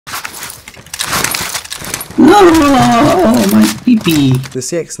No, my pee-pee. The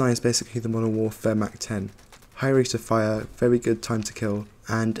CX-9 is basically the Modern Warfare Mach 10. High rate of fire, very good time to kill,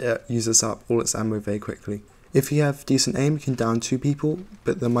 and it uses up all its ammo very quickly. If you have decent aim, you can down 2 people,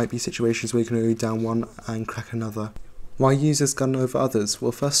 but there might be situations where you can only down 1 and crack another. Why use this gun over others?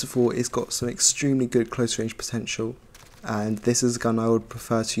 Well, first of all, it's got some extremely good close range potential, and this is a gun I would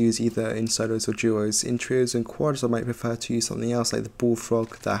prefer to use either in solos or duos. In trios and quads I might prefer to use something else like the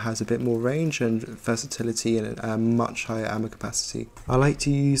Bullfrog that has a bit more range and versatility and a much higher ammo capacity. I like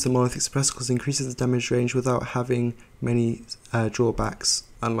to use the Monolith Express because it increases the damage range without having many drawbacks,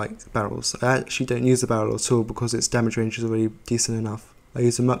 unlike barrels. I actually don't use the barrel at all because its damage range is already decent enough. I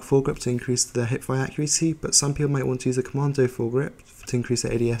use a Mach foregrip to increase the hipfire accuracy, but some people might want to use a Commando foregrip to increase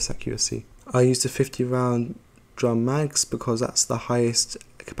the ADS accuracy. I use the 50 round drum mags because that's the highest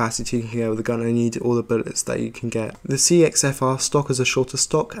capacity you can get with the gun and you need all the bullets that you can get. The CXFR stock is a shorter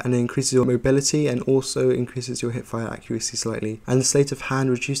stock and it increases your mobility and also increases your hipfire accuracy slightly. And the sleight of hand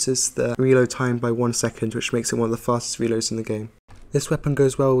reduces the reload time by 1 second, which makes it one of the fastest reloads in the game. This weapon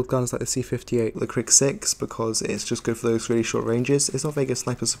goes well with guns like the C58, the Krig 6 because it's just good for those really short ranges. It's not very good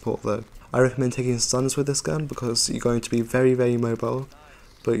sniper support though. I recommend taking stuns with this gun because you're going to be very mobile,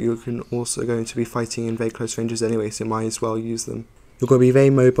 but you can also going to be fighting in very close ranges anyway, so you might as well use them. You're going to be very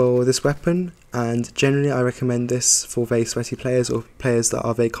mobile with this weapon, and generally I recommend this for very sweaty players or players that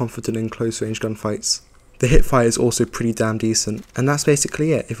are very confident in close range gunfights. The hipfire is also pretty damn decent. And that's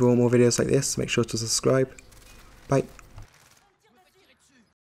basically it. If you want more videos like this, make sure to subscribe. Bye.